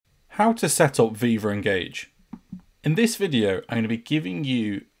How to set up Viva Engage. In this video, I'm going to be giving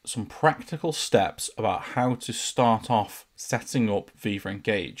you some practical steps about how to start off setting up Viva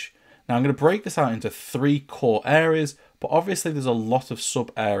Engage. Now I'm going to break this out into 3 core areas, but obviously there's a lot of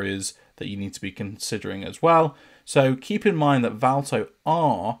sub areas that you need to be considering as well. So keep in mind that Valto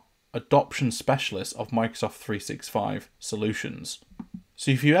are adoption specialists of Microsoft 365 solutions. So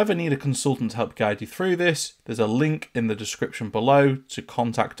if you ever need a consultant to help guide you through this, there's a link in the description below to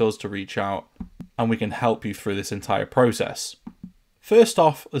contact us to reach out, and we can help you through this entire process. First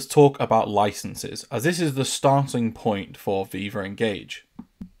off, let's talk about licenses, as this is the starting point for Viva Engage.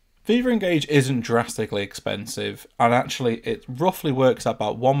 Viva Engage isn't drastically expensive, and actually it roughly works at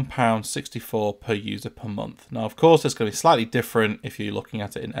about £1.64 per user per month. Now, of course, it's going to be slightly different if you're looking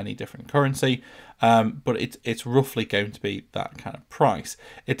at it in any different currency, but it's roughly going to be that kind of price.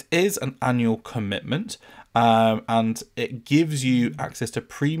 It is an annual commitment, and it gives you access to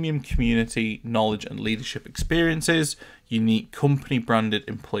premium community knowledge and leadership experiences, unique company branded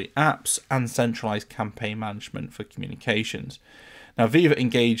employee apps, and centralized campaign management for communications. Now, Viva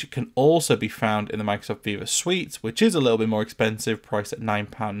Engage can also be found in the Microsoft Viva Suite, which is a little bit more expensive, priced at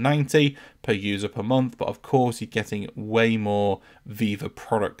 £9.90 per user per month. But of course, you're getting way more Viva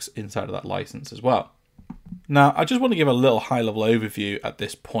products inside of that license as well. Now, I just want to give a little high-level overview at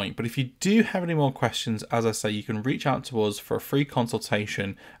this point, but if you do have any more questions, as I say, you can reach out to us for a free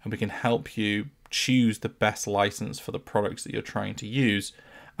consultation and we can help you choose the best license for the products that you're trying to use.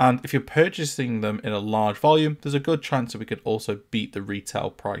 And if you're purchasing them in a large volume, there's a good chance that we could also beat the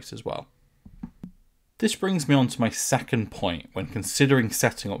retail price as well. This brings me on to my second point when considering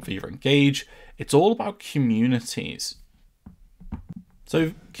setting up Viva Engage. It's all about communities.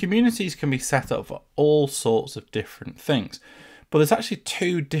 So communities can be set up for all sorts of different things, but there's actually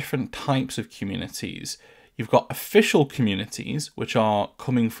 2 different types of communities. You've got official communities, which are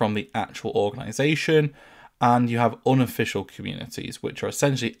coming from the actual organization, and you have unofficial communities, which are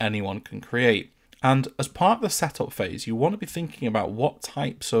essentially anyone can create. And as part of the setup phase, you want to be thinking about what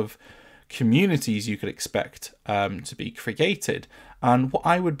types of communities you could expect to be created. And what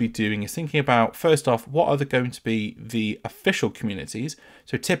I would be doing is thinking about, first off, what are going to be the official communities?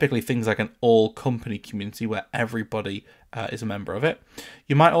 So typically things like an all company community where everybody is a member of it.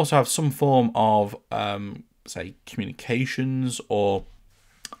 You might also have some form of, say, communications or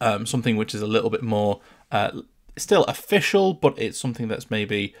something which is a little bit more still official, but it's something that's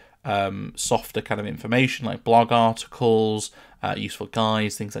maybe softer kind of information like blog articles, useful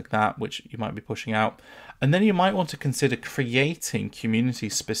guides, things like that, which you might be pushing out. And then you might want to consider creating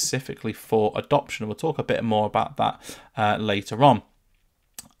communities specifically for adoption. We'll talk a bit more about that later on.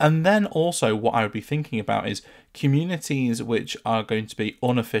 And then also what I would be thinking about is communities which are going to be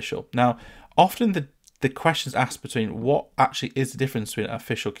unofficial. Now, often the questions asked between what actually is the difference between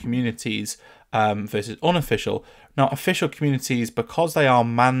official communities versus unofficial. Now, official communities, because they are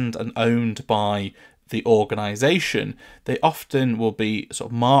manned and owned by the organization, they often will be sort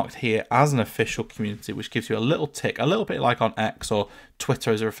of marked here as an official community, which gives you a little tick, a little bit like on X or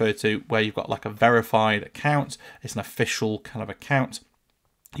Twitter as referred to, where you've got like a verified account. It's an official kind of account.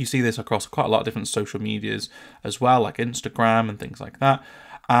 You see this across quite a lot of different social medias as well, like Instagram and things like that.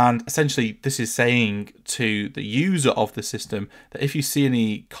 And essentially, this is saying to the user of the system that if you see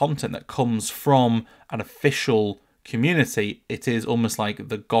any content that comes from an official community, it is almost like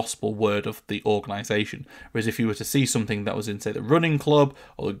the gospel word of the organization. Whereas if you were to see something that was in, say, the running club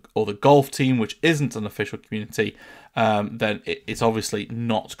or the golf team, which isn't an official community, then it's obviously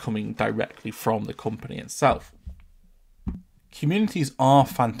not coming directly from the company itself. Communities are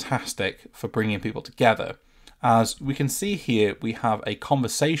fantastic for bringing people together. As we can see here, we have a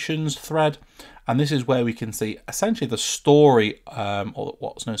conversations thread, and this is where we can see essentially the story or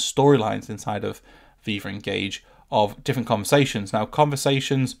what's known as storylines inside of Viva Engage of different conversations. Now,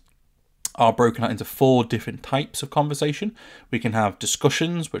 conversations are broken out into 4 different types of conversation. We can have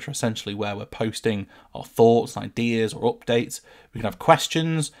discussions, which are essentially where we're posting our thoughts, ideas, or updates. We can have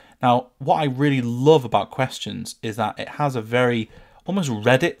questions. Now, what I really love about questions is that it has a very almost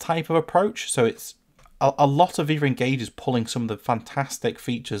Reddit type of approach. So it's a lot of Viva Engage is pulling some of the fantastic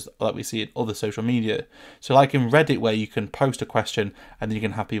features that we see in other social media. So like in Reddit, where you can post a question and then you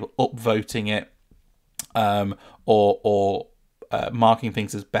can have people upvoting it or marking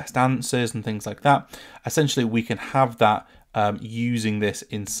things as best answers and things like that. Essentially, we can have that using this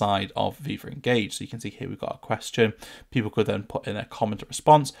inside of Viva Engage. So you can see here we've got a question. People could then put in a comment or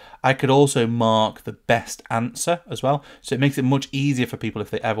response. I could also mark the best answer as well. So it makes it much easier for people if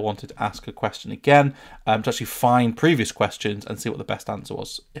they ever wanted to ask a question again, to actually find previous questions and see what the best answer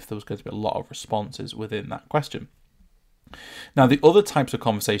was if there was going to be a lot of responses within that question. Now, the other types of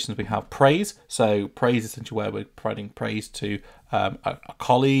conversations we have praise. So praise is essentially where we're providing praise to a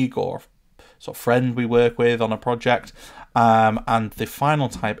colleague or sort of friend we work with on a project. And the final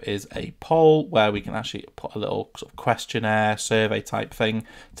type is a poll, where we can actually put a little sort of questionnaire, survey type thing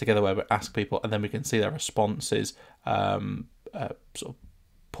together where we ask people, and then we can see their responses sort of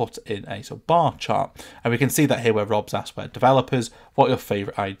put in a sort of bar chart. And we can see that here where Rob's asked, where developers, what your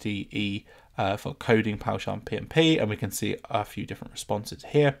favorite IDE for coding, PowerShell and PnP, and we can see a few different responses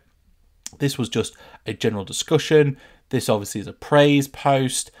here. This was just a general discussion. This obviously is a praise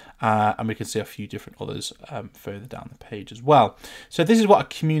post, and we can see a few different others further down the page as well. So this is what a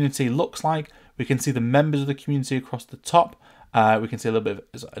community looks like. We can see the members of the community across the top. We can see a little bit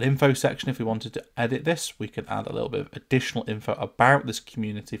of an info section. If we wanted to edit this, we can add a little bit of additional info about this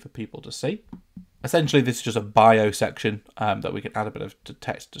community for people to see. Essentially, this is just a bio section that we can add a bit of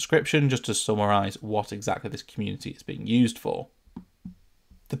text description just to summarize what exactly this community is being used for.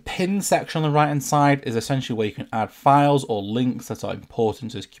 The pin section on the right hand side is essentially where you can add files or links that are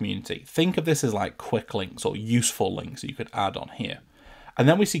important to this community. Think of this as like quick links or useful links that you could add on here. And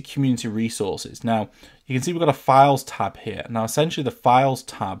then we see community resources. Now, you can see we've got a files tab here. Now, essentially the files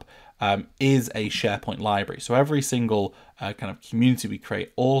tab is a SharePoint library. So every single kind of community we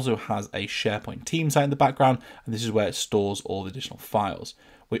create also has a SharePoint team site in the background, and this is where it stores all the additional files.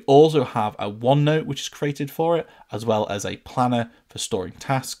 We also have a OneNote which is created for it, as well as a planner for storing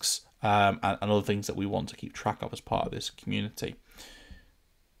tasks and other things that we want to keep track of as part of this community.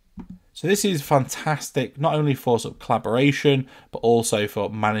 So this is fantastic, not only for sort of collaboration, but also for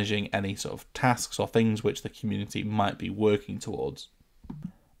managing any sort of tasks or things which the community might be working towards.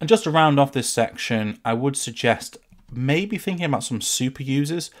 And just to round off this section, I would suggest maybe thinking about some super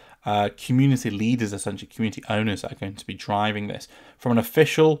users, community leaders, essentially community owners that are going to be driving this from an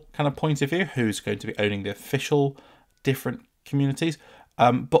official kind of point of view, who's going to be owning the official different communities,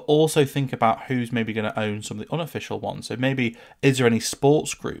 but also think about who's maybe going to own some of the unofficial ones. So maybe, is there any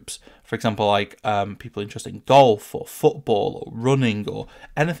sports groups, for example, like people interested in golf or football or running or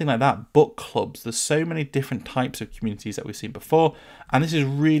anything like that, book clubs. There's so many different types of communities that we've seen before, and this is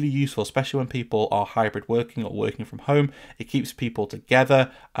really useful, especially when people are hybrid working or working from home. It keeps people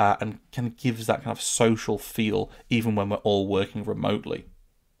together and kind of gives that kind of social feel even when we're all working remotely.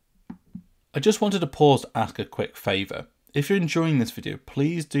 I just wanted to pause to ask a quick favour. If you're enjoying this video,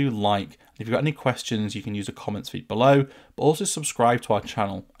 please do like. If you've got any questions, you can use the comments feed below, but also subscribe to our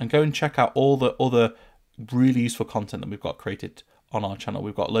channel and go and check out all the other really useful content that we've got created on our channel.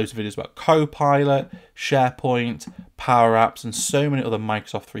 We've got loads of videos about Copilot, SharePoint, Power Apps, and so many other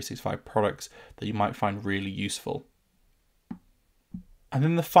Microsoft 365 products that you might find really useful. And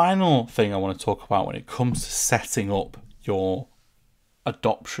then the final thing I want to talk about when it comes to setting up your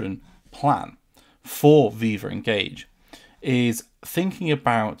adoption plan for Viva Engage is thinking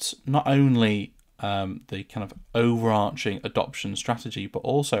about not only the kind of overarching adoption strategy, but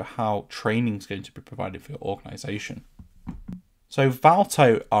also how training is going to be provided for your organization. So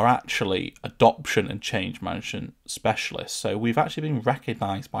Valto are actually adoption and change management specialists. So we've actually been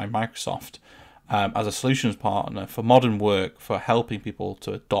recognized by Microsoft as a solutions partner for modern work, for helping people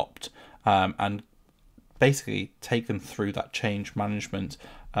to adopt and basically take them through that change management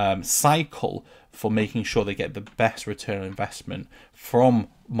cycle for making sure they get the best return on investment from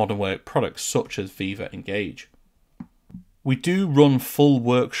modern work products such as Viva Engage. We do run full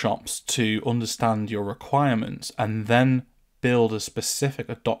workshops to understand your requirements and then build a specific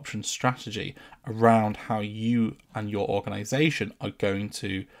adoption strategy around how you and your organization are going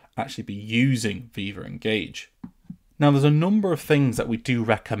to actually be using Viva Engage. Now, there's a number of things that we do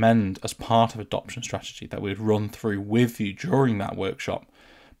recommend as part of adoption strategy that we'd run through with you during that workshop.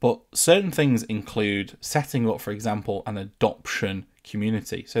 But certain things include setting up, for example, an adoption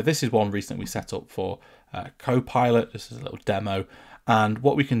community. So this is one recently we set up for Copilot. This is a little demo. And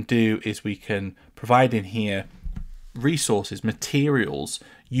what we can do is we can provide in here resources, materials,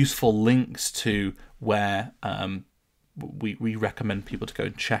 useful links to where we recommend people to go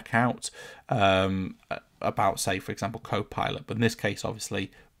and check out about, say, for example, Copilot. But in this case,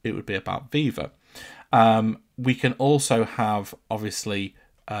 obviously, it would be about Viva. We can also have, obviously,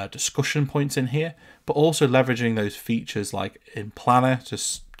 discussion points in here, but also leveraging those features like in Planner to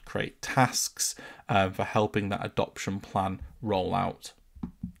create tasks for helping that adoption plan roll out.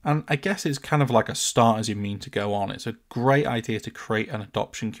 And I guess it's kind of like a start as you mean to go on. It's a great idea to create an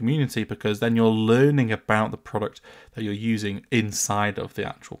adoption community because then you're learning about the product that you're using inside of the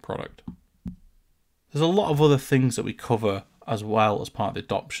actual product. There's a lot of other things that we cover as well as part of the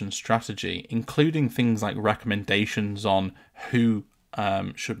adoption strategy, including things like recommendations on who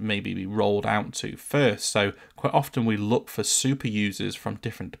should maybe be rolled out to first. So quite often we look for super users from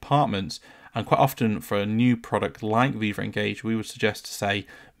different departments, and quite often for a new product like Viva Engage, we would suggest to say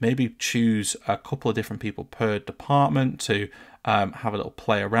maybe choose a couple of different people per department to have a little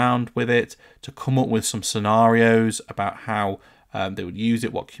play around with it, to come up with some scenarios about how they would use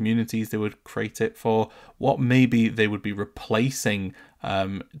it, what communities they would create it for, what maybe they would be replacing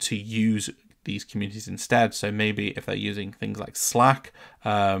to use these communities instead. So maybe if they're using things like Slack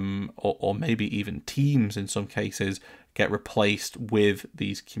or maybe even Teams in some cases, get replaced with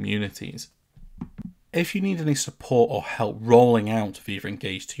these communities. If you need any support or help rolling out Viva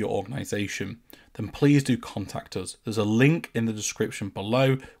Engage to your organization, then please do contact us. There's a link in the description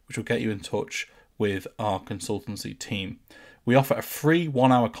below which will get you in touch with our consultancy team. We offer a free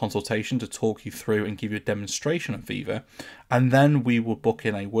 1-hour consultation to talk you through and give you a demonstration of Viva, and then we will book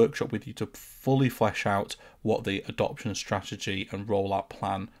in a workshop with you to fully flesh out what the adoption strategy and rollout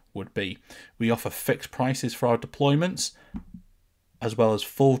plan would be. We offer fixed prices for our deployments, as well as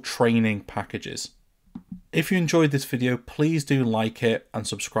full training packages. If you enjoyed this video, please do like it and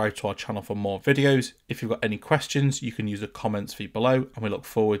subscribe to our channel for more videos. If you've got any questions, you can use the comments feed below, and we look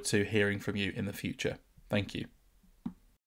forward to hearing from you in the future. Thank you.